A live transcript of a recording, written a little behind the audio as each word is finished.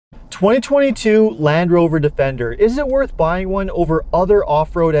2022 Land Rover Defender. Is it worth buying one over other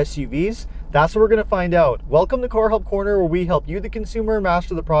off-road SUVs? That's what we're going to find out. Welcome to Car Help Corner, where we help you, the consumer,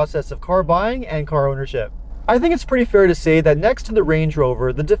 master the process of car buying and car ownership. I think it's pretty fair to say that next to the Range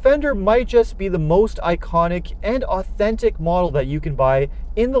Rover, the Defender might just be the most iconic and authentic model that you can buy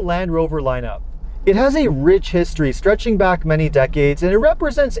in the Land Rover lineup. It has a rich history stretching back many decades, and it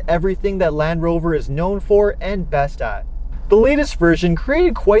represents everything that Land Rover is known for and best at. The latest version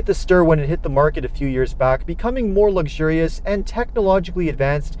created quite the stir when it hit the market a few years back, becoming more luxurious and technologically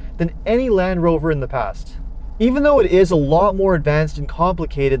advanced than any Land Rover in the past. Even though it is a lot more advanced and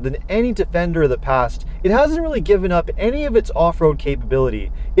complicated than any Defender of the past, it hasn't really given up any of its off-road capability.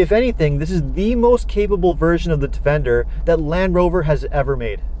 If anything, this is the most capable version of the Defender that Land Rover has ever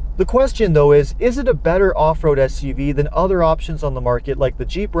made. The question though is it a better off-road SUV than other options on the market like the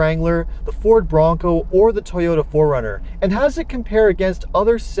Jeep Wrangler, the Ford Bronco, or the Toyota 4Runner? And how does it compare against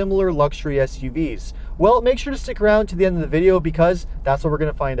other similar luxury SUVs? Well, make sure to stick around to the end of the video because that's what we're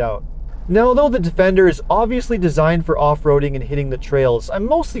going to find out. Now, although the Defender is obviously designed for off-roading and hitting the trails, I'm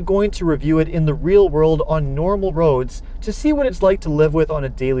mostly going to review it in the real world on normal roads to see what it's like to live with on a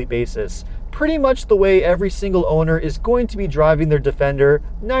daily basis. Pretty much the way every single owner is going to be driving their Defender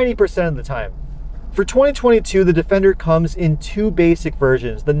 90% of the time. For 2022, the Defender comes in two basic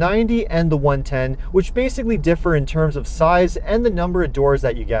versions, the 90 and the 110, which basically differ in terms of size and the number of doors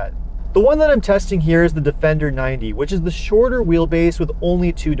that you get. The one that I'm testing here is the Defender 90, which is the shorter wheelbase with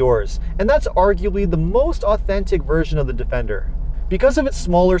only 2 doors, and that's arguably the most authentic version of the Defender. Because of its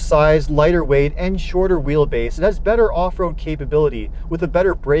smaller size, lighter weight, and shorter wheelbase, it has better off-road capability with a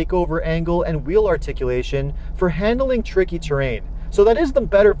better breakover angle and wheel articulation for handling tricky terrain. So that is the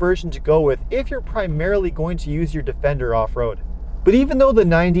better version to go with if you're primarily going to use your Defender off-road. But even though the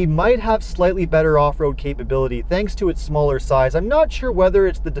 90 might have slightly better off-road capability thanks to its smaller size, I'm not sure whether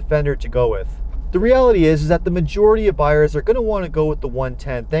it's the Defender to go with. The reality is that the majority of buyers are going to want to go with the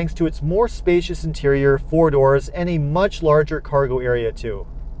 110 thanks to its more spacious interior, 4 doors, and a much larger cargo area too.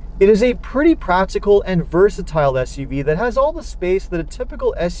 It is a pretty practical and versatile SUV that has all the space that a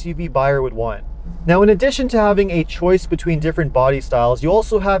typical SUV buyer would want. Now, in addition to having a choice between different body styles, you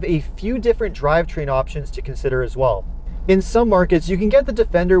also have a few different drivetrain options to consider as well. In some markets, you can get the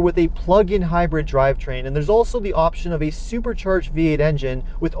Defender with a plug-in hybrid drivetrain, and there's also the option of a supercharged V8 engine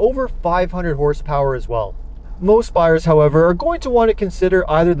with over 500 horsepower as well. Most buyers, however, are going to want to consider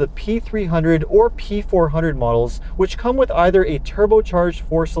either the P300 or P400 models, which come with either a turbocharged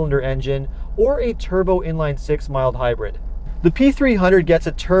 4-cylinder engine or a turbo inline-6 mild hybrid. The P300 gets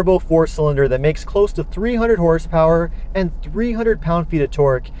a turbo 4-cylinder that makes close to 300 horsepower and 300 pound-feet of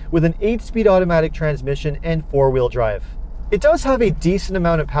torque with an 8-speed automatic transmission and 4-wheel drive. It does have a decent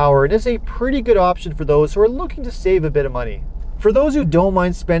amount of power and is a pretty good option for those who are looking to save a bit of money. For those who don't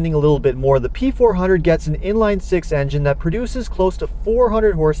mind spending a little bit more, the P400 gets an inline-6 engine that produces close to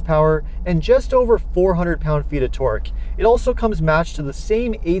 400 horsepower and just over 400 pound-feet of torque. It also comes matched to the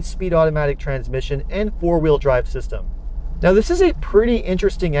same 8-speed automatic transmission and 4-wheel drive system. Now, this is a pretty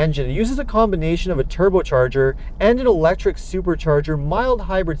interesting engine. It uses a combination of a turbocharger and an electric supercharger mild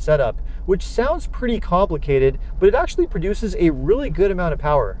hybrid setup, which sounds pretty complicated, but it actually produces a really good amount of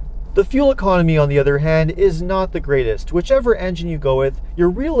power. The fuel economy, on the other hand, is not the greatest. Whichever engine you go with,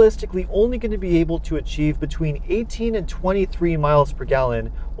 you're realistically only going to be able to achieve between 18 and 23 miles per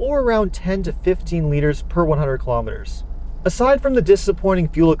gallon, or around 10 to 15 liters per 100 kilometers. Aside from the disappointing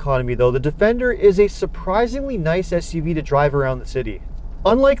fuel economy though, the Defender is a surprisingly nice SUV to drive around the city.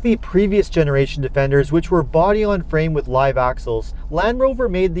 Unlike the previous generation Defenders, which were body-on-frame with live axles, Land Rover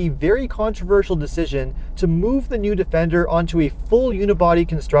made the very controversial decision to move the new Defender onto a full unibody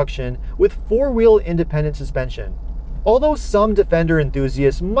construction with 4-wheel independent suspension. Although some Defender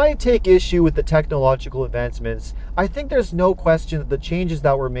enthusiasts might take issue with the technological advancements, I think there's no question that the changes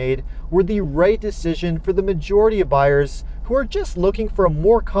that were made were the right decision for the majority of buyers who are just looking for a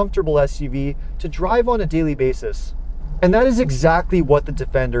more comfortable SUV to drive on a daily basis. And that is exactly what the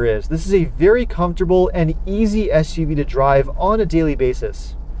Defender is. This is a very comfortable and easy SUV to drive on a daily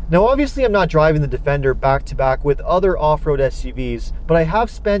basis. Now, obviously I'm not driving the Defender back to back with other off-road SUVs, but I have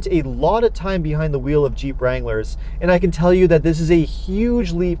spent a lot of time behind the wheel of Jeep Wranglers, and I can tell you that this is a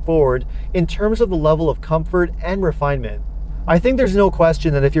huge leap forward in terms of the level of comfort and refinement. I think there's no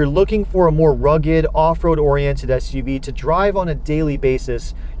question that if you're looking for a more rugged, off-road oriented SUV to drive on a daily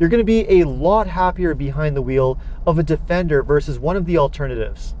basis, you're going to be a lot happier behind the wheel of a Defender versus one of the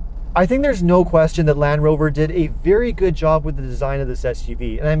alternatives. I think there's no question that Land Rover did a very good job with the design of this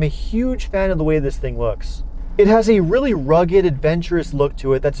SUV, and I'm a huge fan of the way this thing looks. It has a really rugged, adventurous look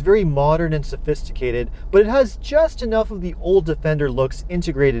to it that's very modern and sophisticated, but it has just enough of the old Defender looks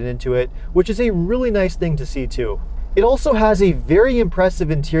integrated into it, which is a really nice thing to see too. It also has a very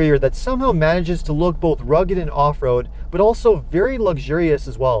impressive interior that somehow manages to look both rugged and off-road, but also very luxurious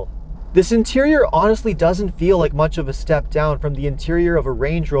as well. This interior honestly doesn't feel like much of a step down from the interior of a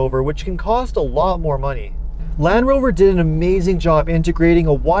Range Rover, which can cost a lot more money. Land Rover did an amazing job integrating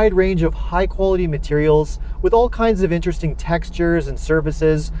a wide range of high quality materials with all kinds of interesting textures and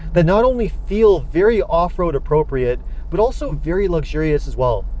surfaces that not only feel very off-road appropriate, but also very luxurious as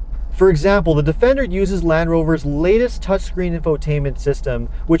well. For example, the Defender uses Land Rover's latest touchscreen infotainment system,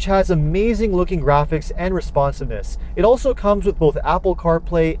 which has amazing looking graphics and responsiveness. It also comes with both Apple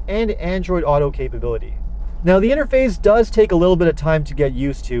CarPlay and Android Auto capability. Now, the interface does take a little bit of time to get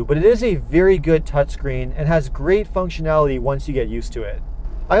used to, but it is a very good touchscreen and has great functionality once you get used to it.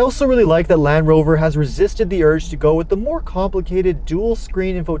 I also really like that Land Rover has resisted the urge to go with the more complicated dual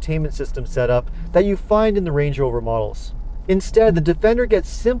screen infotainment system setup that you find in the Range Rover models. Instead, the Defender gets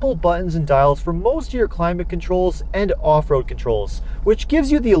simple buttons and dials for most of your climate controls and off-road controls, which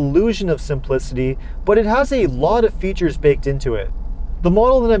gives you the illusion of simplicity, but it has a lot of features baked into it. The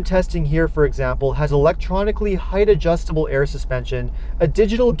model that I'm testing here, for example, has electronically height-adjustable air suspension, a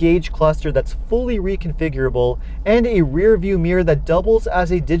digital gauge cluster that's fully reconfigurable, and a rear-view mirror that doubles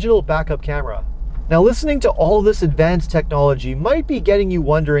as a digital backup camera. Now, listening to all of this advanced technology might be getting you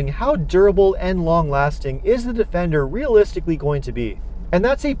wondering how durable and long-lasting is the Defender realistically going to be? And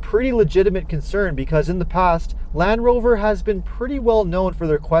that's a pretty legitimate concern because in the past, Land Rover has been pretty well known for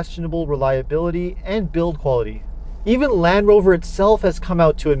their questionable reliability and build quality. Even Land Rover itself has come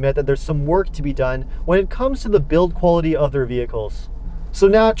out to admit that there's some work to be done when it comes to the build quality of their vehicles. So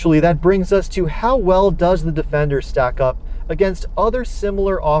naturally, that brings us to how well does the Defender stack up against other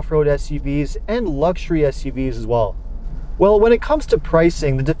similar off-road SUVs and luxury SUVs as well. Well, when it comes to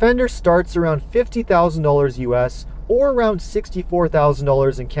pricing, the Defender starts around $50,000 US or around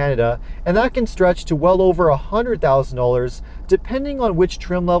 $64,000 in Canada, and that can stretch to well over $100,000 depending on which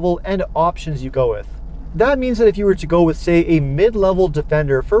trim level and options you go with. That means that if you were to go with, say, a mid-level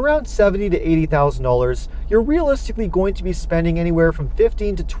Defender for around $70,000 to $80,000, you're realistically going to be spending anywhere from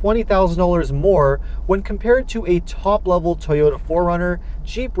 $15,000 to $20,000 more when compared to a top-level Toyota 4Runner,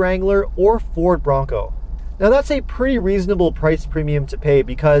 Jeep Wrangler, or Ford Bronco. Now that's a pretty reasonable price premium to pay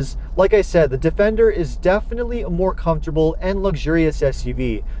because, like I said, the Defender is definitely a more comfortable and luxurious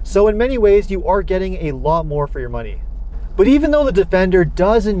SUV, so in many ways you are getting a lot more for your money. But even though the Defender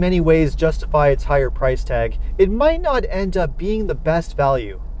does in many ways justify its higher price tag, it might not end up being the best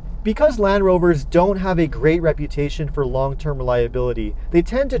value. Because Land Rovers don't have a great reputation for long-term reliability, they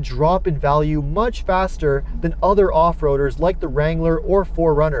tend to drop in value much faster than other off-roaders like the Wrangler or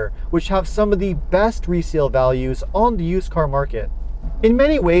 4Runner, which have some of the best resale values on the used car market. In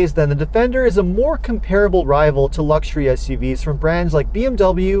many ways then, the Defender is a more comparable rival to luxury SUVs from brands like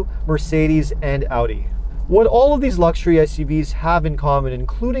BMW, Mercedes, and Audi. What all of these luxury SUVs have in common,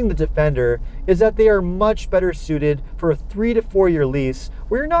 including the Defender, is that they are much better suited for a 3 to 4 year lease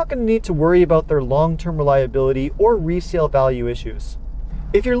where you're not going to need to worry about their long-term reliability or resale value issues.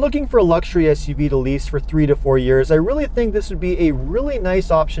 If you're looking for a luxury SUV to lease for 3 to 4 years, I really think this would be a really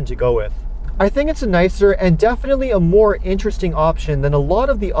nice option to go with. I think it's a nicer and definitely a more interesting option than a lot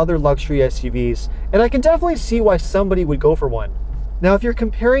of the other luxury SUVs, and I can definitely see why somebody would go for one. Now, if you're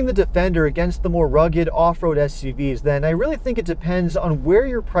comparing the Defender against the more rugged off-road SUVs, then I really think it depends on where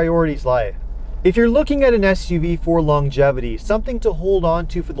your priorities lie. If you're looking at an SUV for longevity, something to hold on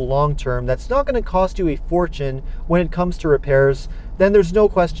to for the long term that's not going to cost you a fortune when it comes to repairs, then there's no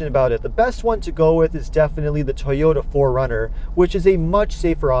question about it. The best one to go with is definitely the Toyota 4Runner, which is a much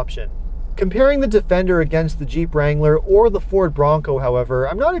safer option. Comparing the Defender against the Jeep Wrangler or the Ford Bronco, however,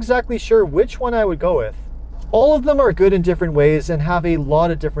 I'm not exactly sure which one I would go with. All of them are good in different ways and have a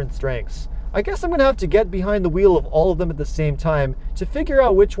lot of different strengths. I guess I'm going to have to get behind the wheel of all of them at the same time to figure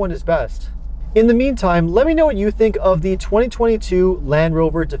out which one is best. In the meantime, let me know what you think of the 2022 Land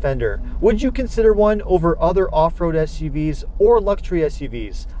Rover Defender. Would you consider one over other off-road SUVs or luxury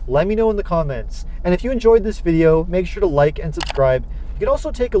SUVs? Let me know in the comments. And if you enjoyed this video, make sure to like and subscribe. You can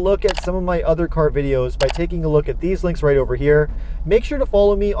also take a look at some of my other car videos by taking a look at these links right over here. Make sure to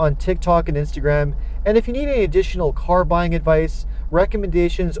follow me on TikTok and Instagram. And if you need any additional car buying advice,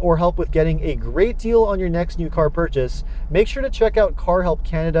 recommendations, or help with getting a great deal on your next new car purchase, make sure to check out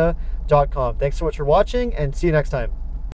carhelpcanada.com. Thanks so much for watching and see you next time.